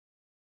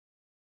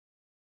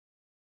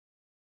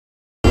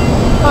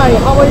Hi,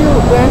 how are you,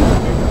 Brent?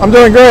 I'm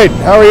doing great.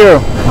 How are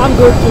you? I'm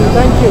good too,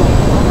 thank you.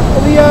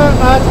 We are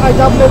at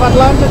IWF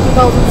Atlanta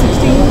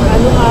 2016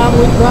 and I'm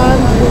with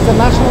Brent, who is the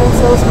National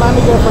Sales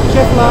Manager for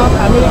Cefla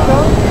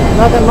America,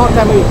 rather North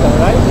America,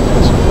 right?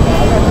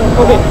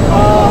 Okay,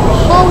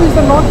 how is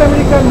the North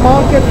American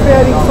market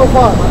faring so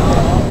far?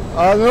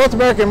 The North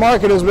American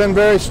market has been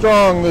very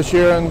strong this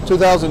year in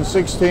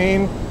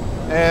 2016,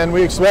 and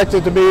we expect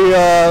it to be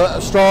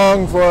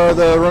strong for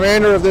the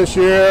remainder of this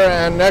year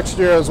and next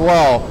year as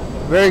well.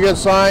 Very good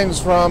signs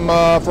from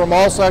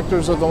all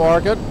sectors of the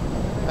market,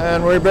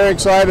 and we're very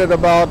excited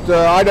about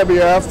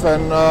IWF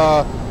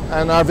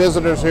and our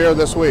visitors here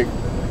this week.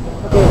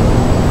 Okay.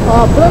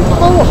 Brent,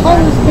 how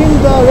has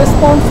been the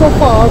response so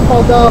far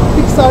for the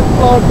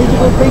PixArt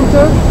digital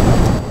printer?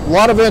 A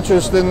lot of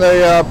interest in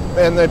the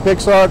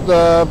PixArt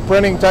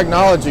printing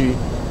technology.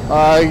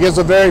 It gives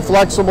a very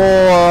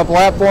flexible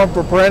platform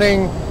for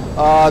printing,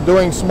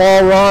 doing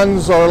small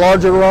runs or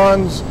larger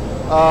runs.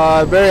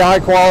 Very high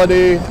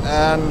quality,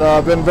 and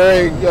been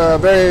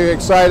very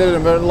excited,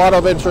 and a lot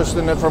of interest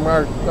in it from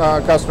our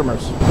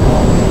customers.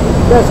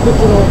 That's good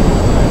to know.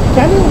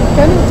 Can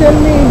you tell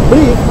me in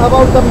brief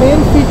about the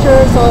main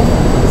features of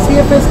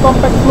CFS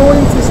compact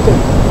flooring system?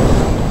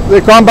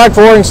 The compact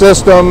flooring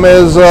system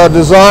is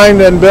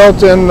designed and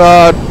built in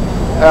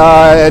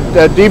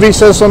DV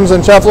Systems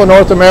in Cefla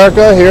North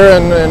America here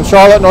in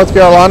Charlotte, North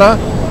Carolina.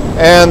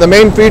 And the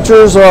main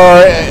features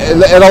are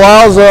it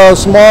allows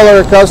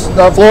smaller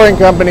flooring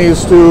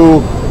companies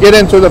to get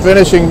into the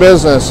finishing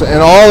business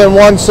and all in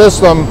one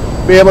system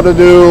be able to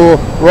do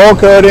roll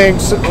coating,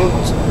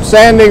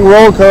 sanding,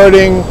 roll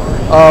coating,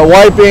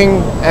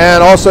 wiping,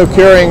 and also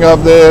curing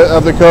of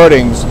the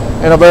coatings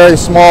in a very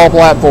small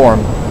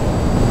platform.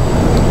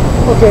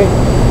 Okay,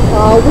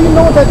 we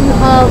know that you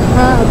have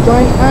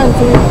joined hands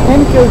with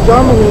Henkel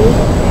Germany,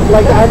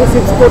 like the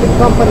adhesives coating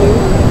company,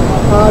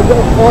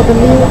 for the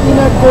new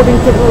inner coating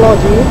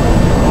technology.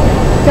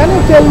 Can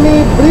you tell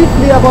me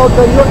briefly about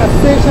your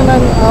association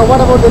and what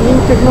about the new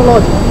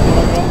technology?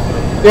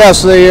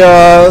 Yes,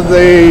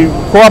 the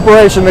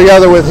cooperation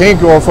together with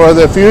Henkel for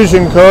the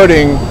fusion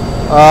coating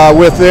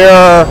with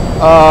their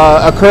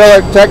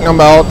acrylic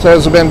Technomelt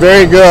has been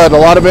very good. A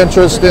lot of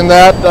interest in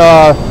that,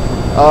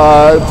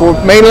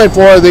 mainly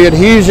for the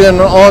adhesion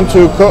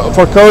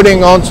for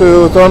coating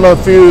onto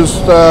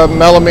thermofused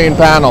melamine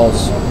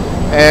panels.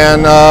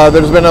 And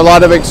there's been a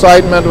lot of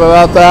excitement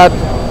about that,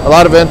 a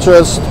lot of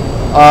interest.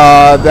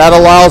 That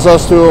allows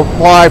us to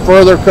apply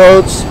further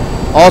coats,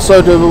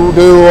 also to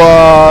do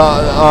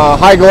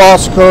high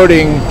gloss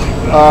coating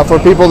for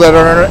people that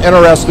are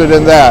interested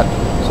in that.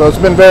 So it's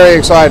been very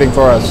exciting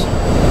for us.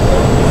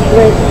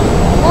 Great.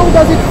 How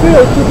does it feel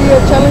to be a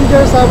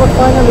Challengers Award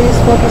finalist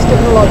for this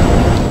technology?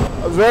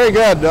 Very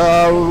good.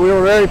 We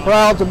were very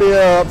proud to be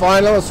a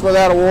finalist for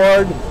that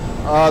award.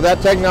 That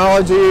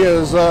technology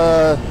is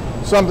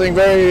something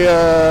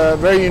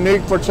very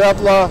unique for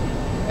Cefla,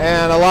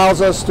 and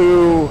allows us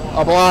to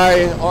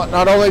apply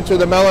not only to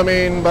the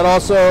melamine but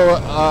also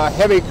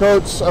heavy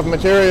coats of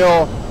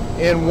material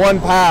in one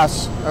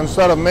pass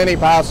instead of many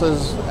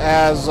passes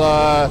as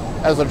a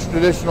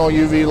traditional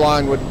UV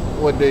line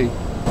would be.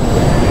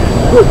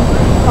 Good.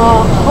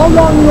 How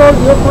long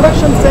your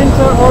production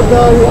center or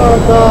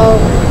the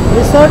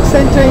research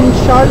center in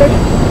Charlotte,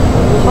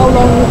 how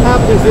long you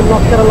have this in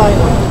North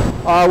Carolina?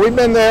 We've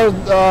been there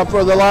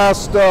for the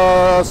last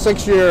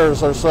 6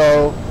 years or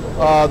so.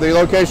 The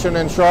location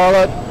in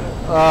Charlotte,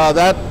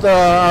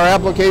 our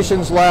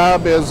applications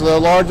lab is the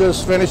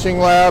largest finishing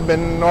lab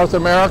in North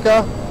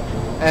America,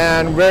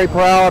 and very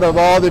proud of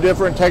all the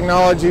different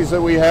technologies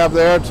that we have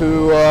there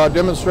to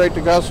demonstrate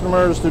to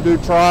customers, to do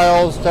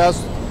trials,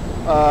 tests,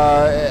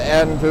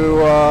 and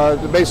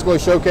to basically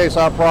showcase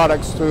our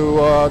products to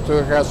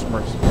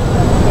customers.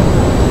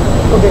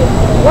 Okay,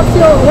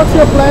 what's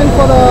your plan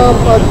for the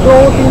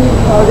growth in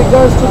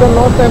regards to the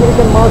North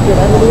American market?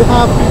 I mean, do you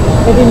have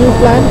any new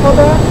plan for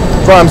that?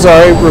 I'm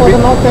sorry, repeat. For the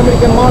North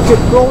American market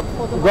growth?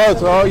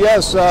 Growth, oh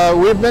yes,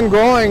 we've been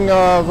growing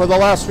for the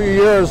last few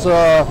years,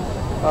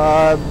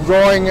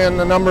 growing in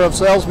the number of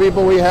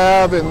salespeople we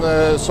have, in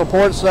the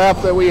support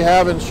staff that we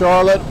have in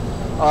Charlotte,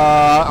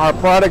 our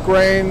product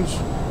range.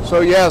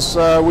 So yes,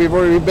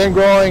 we've been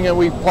growing, and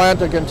we plan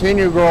to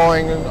continue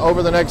growing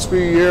over the next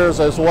few years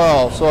as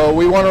well. So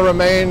we want to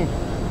remain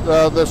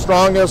the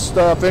strongest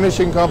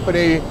finishing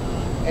company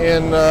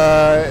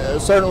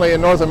certainly in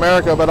North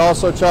America, but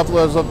also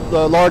Cefla is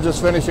the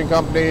largest finishing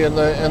company in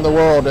the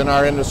world in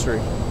our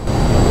industry.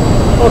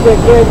 Okay,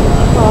 great.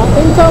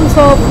 In terms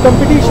of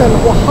competition,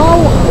 how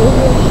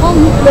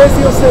you place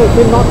yourself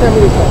in North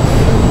America?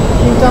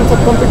 In terms of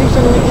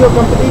competition with your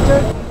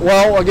competitor?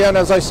 Well, again,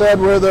 as I said,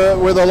 we're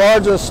the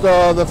largest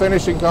the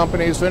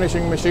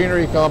finishing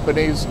machinery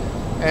companies,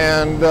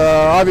 and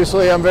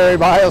obviously I'm very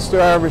biased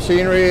to our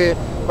machinery,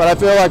 but I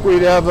feel like we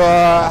have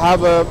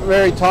a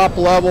very top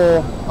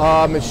level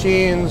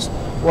machines,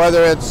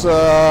 whether it's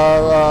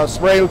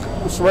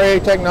spray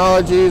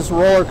technologies,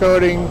 roller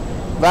coating,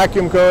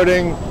 vacuum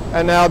coating,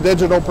 and now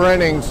digital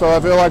printing. So I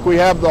feel like we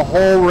have the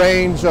whole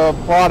range of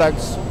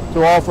products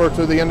to offer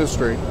to the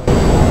industry.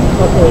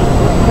 Okay,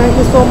 thank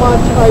you so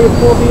much. I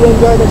hope you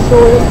enjoy the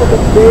show rest of the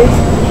days,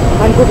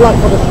 and good luck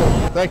for the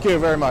show. Thank you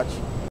very much.